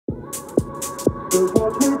I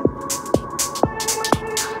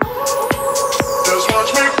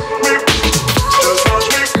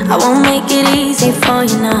won't make it easy for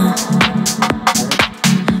you now.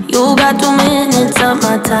 You got 2 minutes of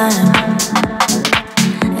my time,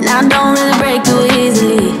 and I don't really break too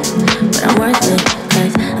easily, but I'm worth it,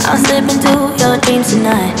 'cause I'll slip into your dreams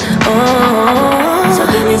tonight. Oh, so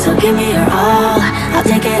give me your all. I'll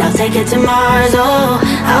take it to Mars. Oh,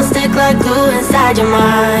 I'll stick like glue inside your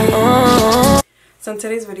mind. Oh. So in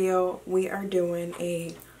today's video, we are doing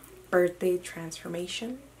a birthday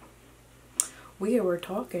transformation. We were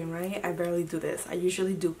talking, right? I barely do this. I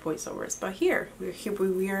usually do voiceovers, but we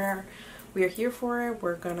are here for it.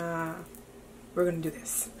 We're gonna do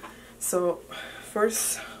this. So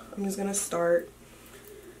first, I'm just gonna start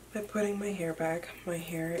by putting my hair back. My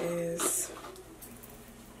hair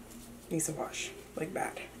needs a wash, like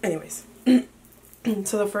bad. Anyways,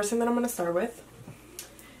 so the first thing that I'm gonna start with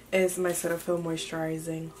is my Cetaphil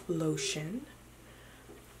moisturizing lotion.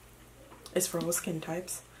 It's for all skin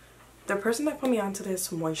types. The person that put me onto this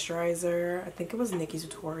moisturizer, I think it was Nikki's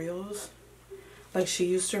Tutorials. Like, she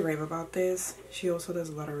used to rave about this. She also does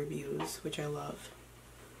a lot of reviews, which I love.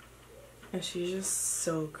 And she's just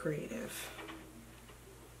so creative.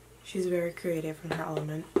 She's very creative in her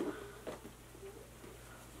element.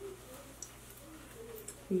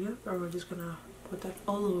 Yep, and we're just gonna put that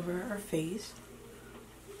all over our face.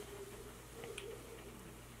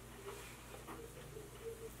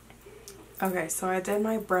 Okay, so I did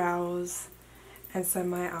my brows and set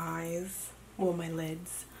my eyes, well, my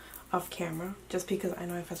lids, off camera, just because I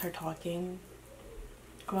know if I start talking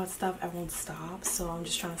about stuff, I won't stop, so I'm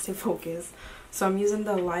just trying to stay focused. So I'm using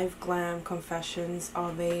the Live Glam Confessions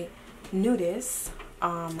of a Nudist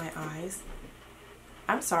on my eyes.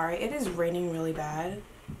 I'm sorry, it is raining really bad,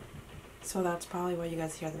 so that's probably why you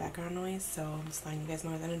guys hear the background noise, so I'm just letting you guys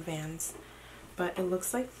know in advance. But it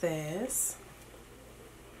looks like this.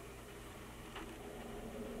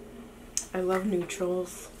 I love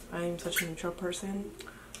neutrals. I'm such a neutral person.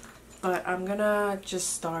 But I'm gonna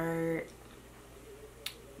just start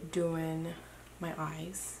doing my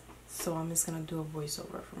eyes. So I'm just gonna do a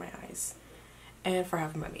voiceover for my eyes. And for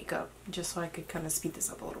having my makeup. Just so I could kind of speed this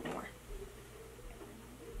up a little more.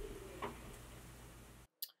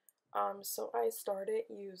 So I started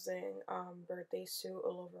using birthday suit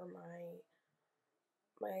all over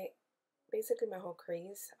basically my whole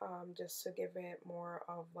crease, just to give it more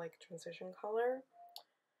of like transition color,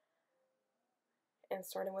 and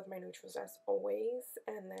starting with my neutrals as always,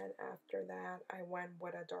 and then after that I went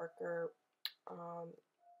with a darker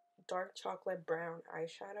dark chocolate brown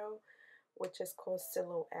eyeshadow, which is called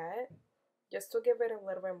Silhouette, just to give it a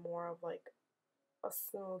little bit more of like a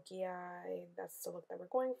smoky eye. That's the look that we're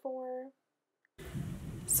going for.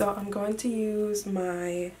 So I'm going to use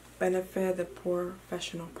my Benefit the Pore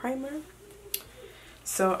Professional Primer.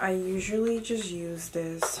 So I usually just use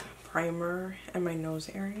this primer in my nose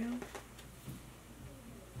area.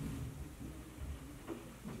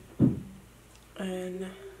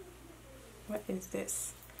 And what is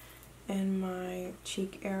this? In my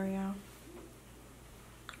cheek area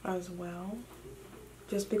as well.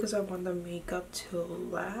 Just because I want the makeup to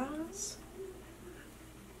last.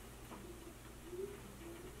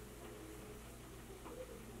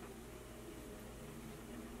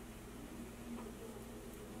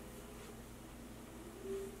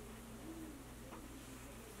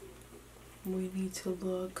 We need to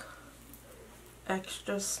look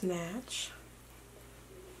extra snatch.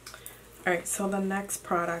 Alright, so the next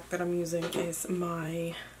product that I'm using is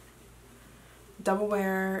my Double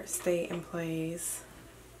Wear Stay in Place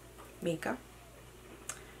makeup.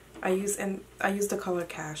 I use the color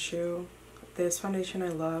Cashew. This foundation I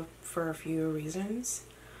love for a few reasons.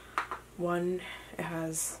 One, it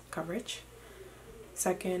has coverage.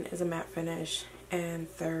 Second, is a matte finish. And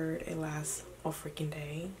third, it lasts a freaking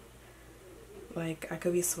day. Like, I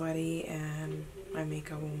could be sweaty and my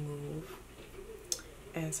makeup won't move.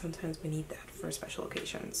 And sometimes we need that for special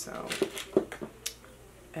occasions. So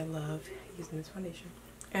I love using this foundation.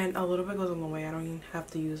 And a little bit goes a long way. I don't even have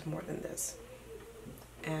to use more than this.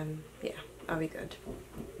 And yeah, I'll be good.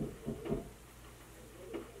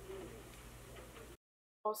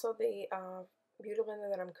 Also, the beauty blender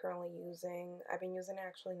that I'm currently using, I've been using it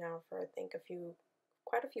actually now for I think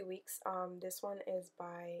quite a few weeks. This one is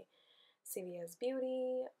by CVS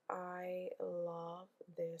Beauty. I love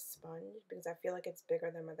this sponge because I feel like it's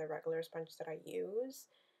bigger than the regular sponges that I use,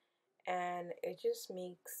 and it just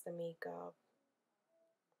makes the makeup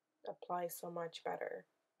apply so much better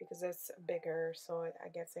because it's bigger, so I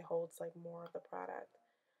guess it holds like more of the product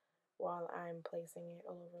while I'm placing it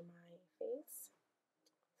all over my face.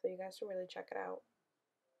 So you guys should really check it out.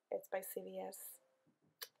 It's by CVS,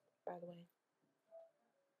 by the way.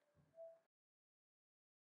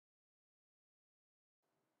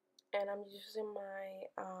 And I'm using my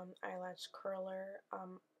eyelash curler.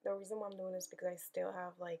 The reason why I'm doing this is because I still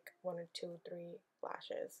have like 1 or 2, 3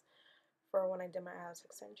 lashes for when I did my eyelash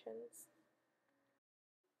extensions.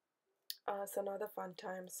 So now the fun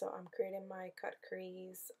time. So I'm creating my cut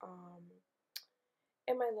crease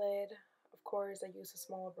in my lid. Of course, I use a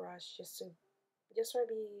smaller brush just to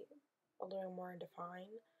be a little more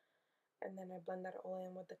defined. And then I blend that all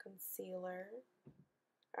in with the concealer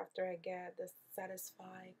after I get the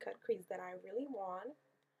satisfied cut crease that I really want.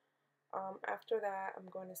 After that, I'm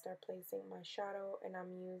going to start placing my shadow, and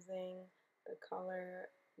I'm using the color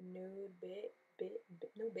Nude Bitch.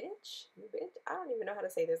 I don't even know how to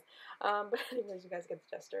say this. But anyways, you guys get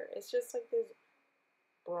the gesture. It's just like this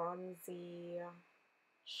bronzy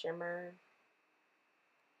shimmer,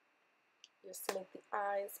 just to make the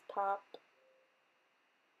eyes pop.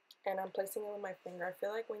 And I'm placing it with my finger. I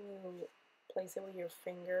feel like when you place it with your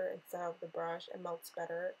finger instead of the brush, it melts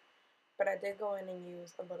better. But I did go in and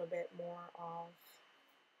use a little bit more of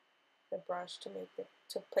the brush to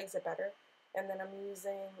place it better. And then I'm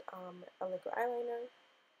using a liquid eyeliner.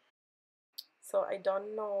 So I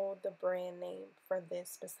don't know the brand name for this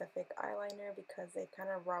specific eyeliner because it kind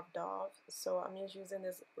of rubbed off. So I'm just using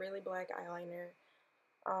this really black eyeliner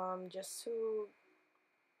just to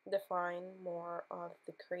define more of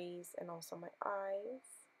the crease and also my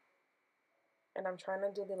eyes. And I'm trying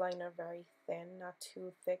to do the liner very thin, not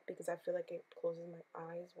too thick, because I feel like it closes my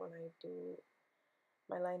eyes when I do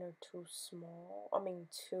my liner too small. I mean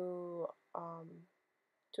too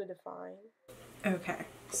defined. Okay,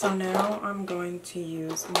 so now I'm going to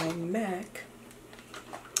use my MAC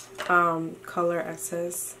color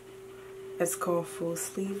SS. It's called Full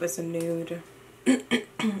Sleeve. It's a nude.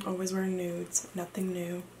 Always wear nudes, nothing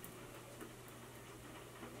new.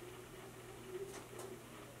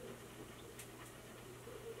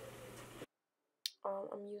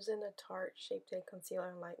 I'm using the Tarte Shape Concealer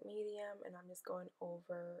in light medium, and I'm just going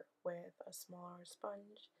over with a smaller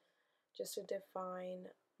sponge just to define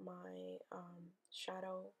my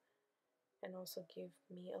shadow and also give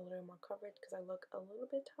me a little more coverage because I look a little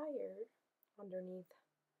bit tired underneath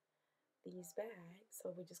these bags.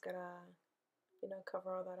 So we just gotta, you know, cover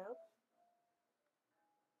all that up.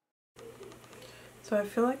 So I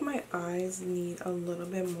feel like my eyes need a little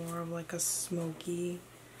bit more of like a smoky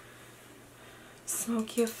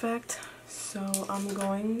effect. So I'm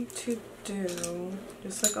going to do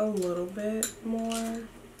just like a little bit more,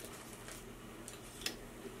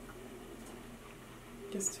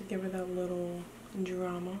 just to give it that little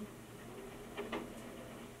drama.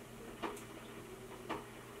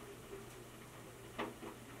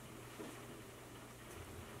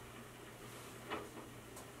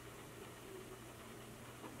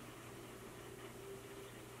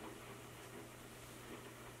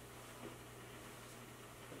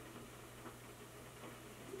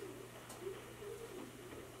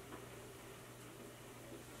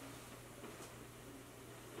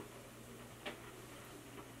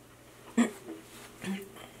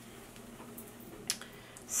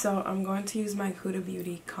 So I'm going to use my Huda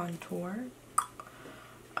Beauty contour.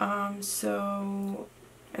 So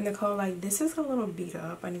in the color, like, this is a little beat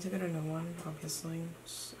up. I need to get a new one, obviously.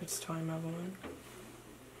 It's time I have one.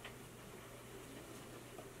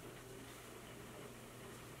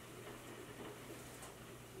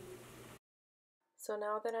 So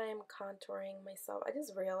now that I am contouring myself, I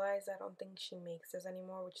just realized I don't think she makes this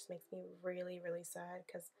anymore, which just makes me really, really sad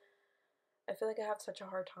because I feel like I have such a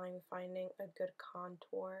hard time finding a good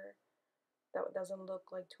contour that doesn't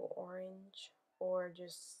look like too orange or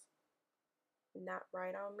just not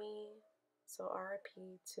right on me. So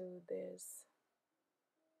RIP to this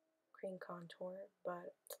cream contour,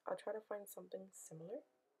 but I'll try to find something similar.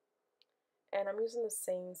 And I'm using the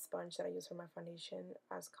same sponge that I use for my foundation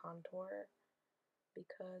as contour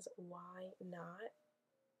because why not?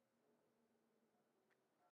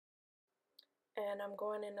 And I'm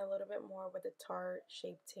going in a little bit more with the Tarte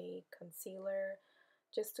Shape concealer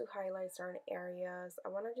just to highlight certain areas. I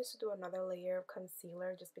want to just do another layer of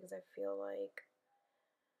concealer just because I feel like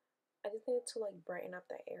I just need to like brighten up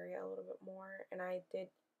that area a little bit more. And I did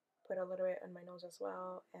put a little bit on my nose as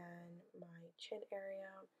well and my chin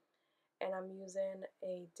area. And I'm using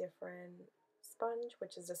a different sponge,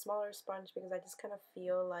 which is a smaller sponge, because I just kind of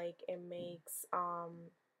feel like it makes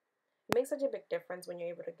such a big difference when you're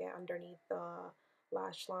able to get underneath the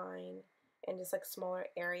lash line and just like smaller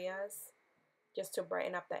areas just to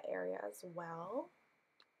brighten up that area as well.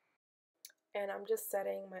 And I'm just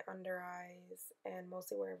setting my under eyes and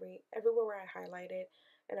mostly everywhere where I highlighted.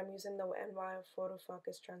 And I'm using the Wet n Wild Photo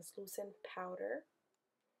Focus Translucent Powder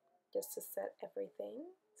just to set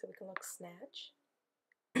everything so we can look snatch.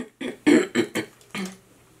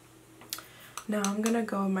 Now I'm gonna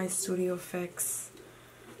go with my Studio Fix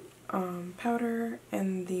powder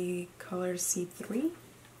in the color C3.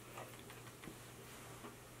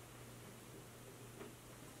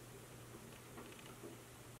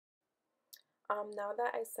 Now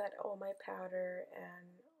that I set all my powder and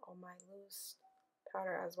all my loose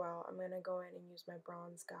powder as well, I'm gonna go in and use my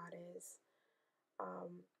Bronze Goddess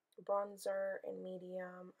bronzer in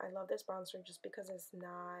medium. I love this bronzer just because it's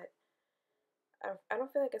not, I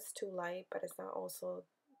don't feel like it's too light, but it's not also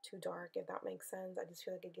too dark, if that makes sense. I just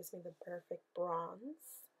feel like it gives me the perfect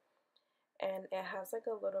bronze. And it has like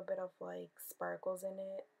a little bit of like sparkles in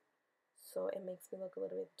it, so it makes me look a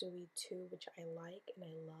little bit dewy too, which I like and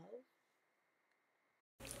I love.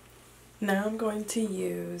 Now I'm going to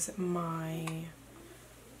use my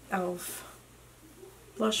e.l.f.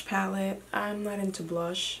 blush palette. I'm not into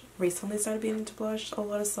blush. Recently started being into blush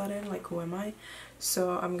all of a sudden, like who am I?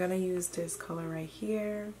 So I'm gonna use this color right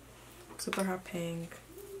here, Super Hot Pink.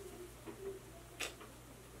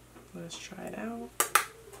 Let's try it out.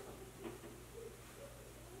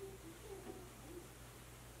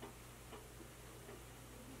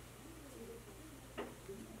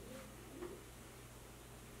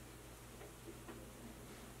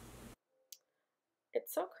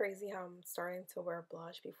 It's so crazy how I'm starting to wear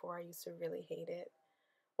blush. Before I used to really hate it.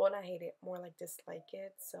 Well, not hate it, more like dislike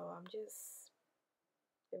it. So I'm just,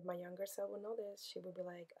 if my younger self would know this, she would be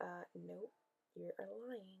like, nope, you're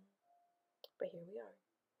lying. But here we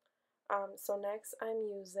are. So next I'm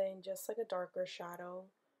using just like a darker shadow,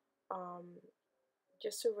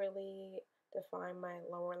 just to really define my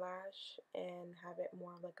lower lash and have it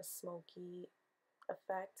more like a smoky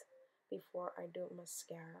effect before I do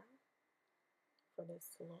mascara for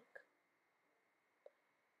this look.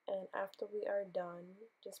 And after we are done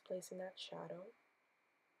just placing that shadow,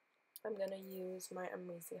 I'm gonna use my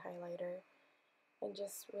Amazing highlighter and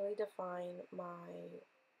just really define my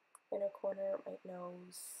inner corner of my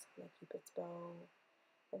nose, my cupid's bow,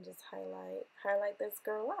 and just highlight this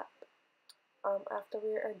girl up. After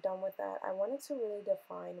we are done with that, I wanted to really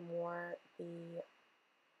define more the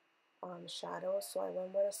shadows, so I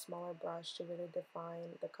went with a smaller brush to really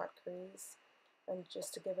define the cut crease and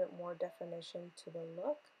just to give it more definition to the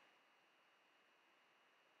look,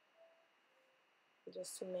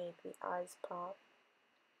 just to make the eyes pop.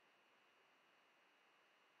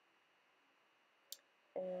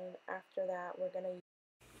 And after that,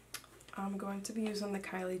 I'm going to be using the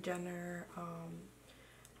Kylie Jenner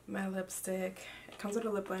my lipstick. It comes with a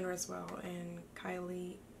lip liner as well in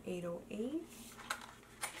Kylie 808.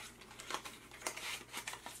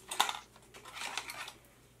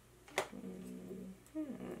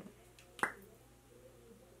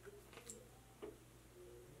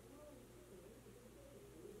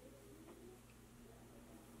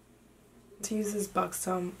 To use this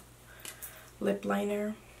Buxom lip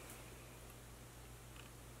liner.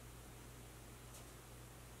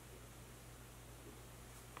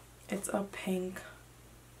 It's a pink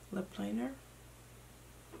lip liner.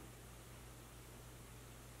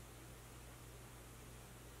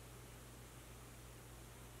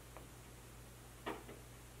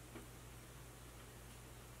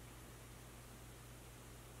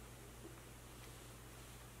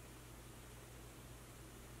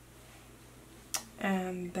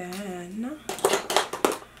 And then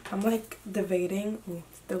I'm like debating. Ooh,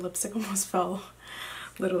 the lipstick almost fell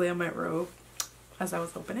literally on my robe as I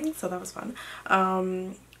was opening, so that was fun.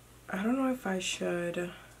 I don't know if I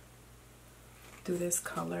should do this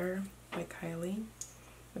color by Kylie.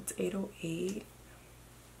 It's 808.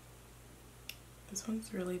 This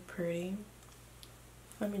one's really pretty.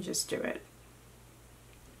 Let me just do it.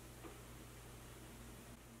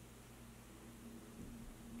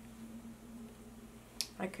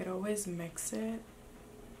 I could always mix it.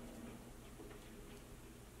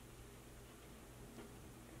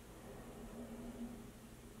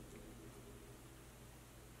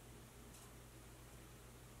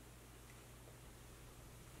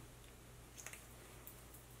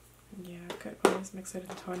 Yeah, I could always mix it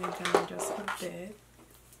and tone it down just a bit.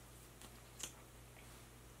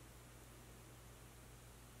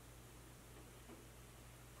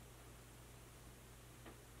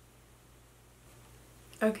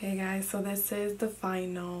 Okay guys, so this is the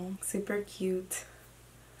final. Super cute.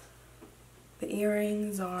 The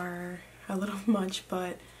earrings are a little much,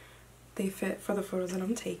 but they fit for the photos that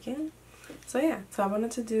I'm taking. So yeah, so I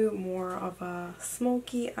wanted to do more of a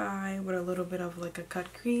smoky eye with a little bit of like a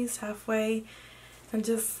cut crease halfway and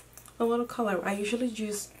just a little color. I usually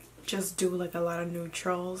just do like a lot of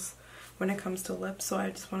neutrals when it comes to lips, so I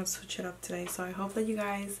just want to switch it up today. So I hope that you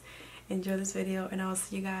guys enjoy this video, and I'll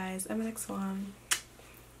see you guys in the next one.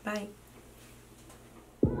 Bye.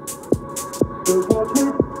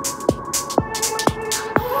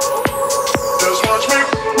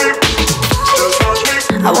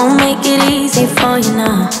 I won't make it easy for you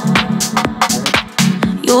now.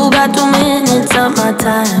 You got 2 minutes of my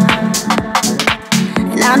time,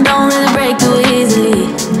 and I don't really break too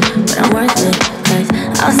easily, but I'm worth it, 'cause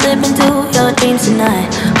I'll slip into your dreams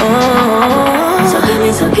tonight. Oh,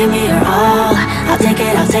 so give me your all. I'll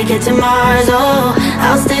take it to Mars. Oh,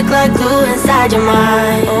 I'll stick like glue inside your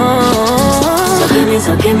mind. Oh,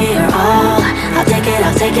 so give me your all. I'll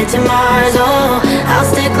take it to Mars. Oh, I'll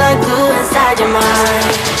stick like glue inside your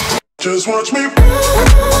mind. Just watch me.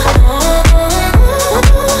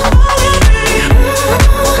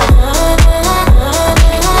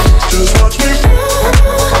 Just watch me.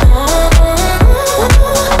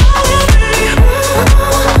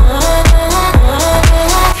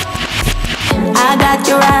 I got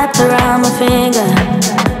you wrapped around my finger,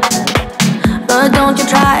 but don't you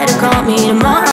try to call me tomorrow.